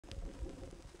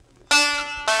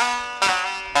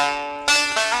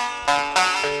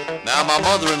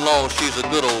my mother-in-law, she's a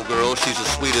good old girl. She's the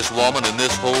sweetest woman in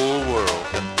this whole world.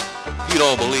 If you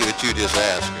don't believe it, you just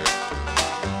ask her.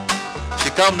 She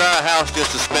come to our house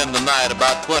just to spend the night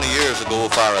about 20 years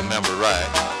ago, if I remember right.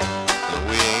 But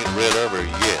we ain't rid of her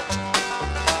yet.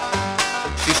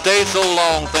 She stayed so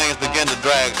long, things began to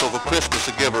drag, so for Christmas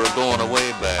I give her a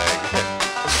going-away bag.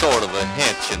 Sort of a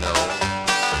hint, you know.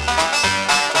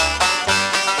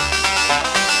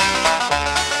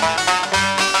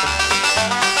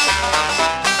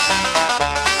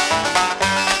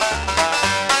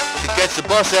 Catch the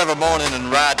bus every morning and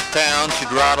ride to town.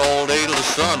 She'd ride all day till the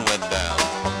sun went down.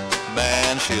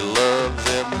 Man, she loves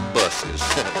them buses.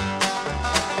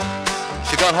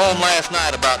 She got home last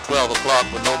night about 12 o'clock,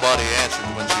 but nobody answered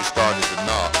when she started to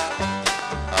knock.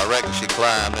 I reckon she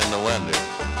climbed in the window.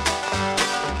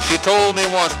 She told me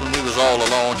once when we was all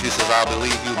alone, she says, I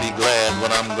believe you'll be glad when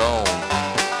I'm gone.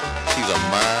 She's a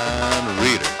mind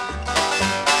reader.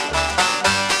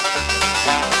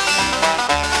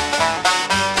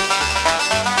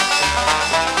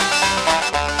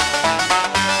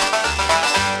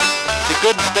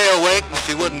 Couldn't stay awake and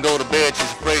she wouldn't go to bed. She's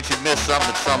afraid she'd miss something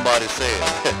that somebody said.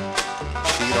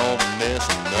 She don't miss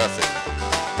nothing.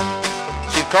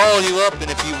 She'd call you up,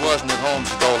 and if you wasn't at home,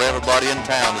 she'd call everybody in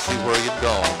town to see where you'd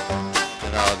gone.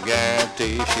 And I'll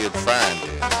guarantee she'd find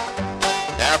you.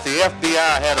 Now, if the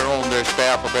FBI had her on their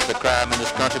staff, I bet the crime in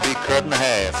this country be cut in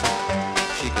half.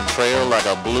 She can trail like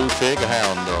a blue tick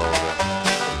hound dog.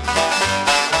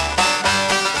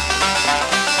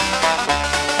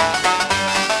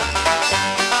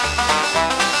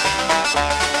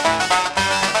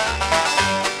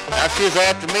 She's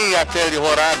after me, I tell you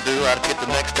what I'd do. I'd get the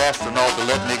next astronaut to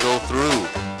let me go through.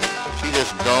 She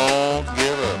just don't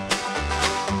give up.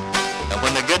 And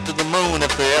when they get to the moon, if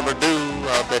they ever do,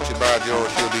 I'll bet you by George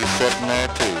she'll be sitting there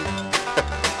too.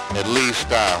 At least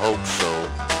I hope so.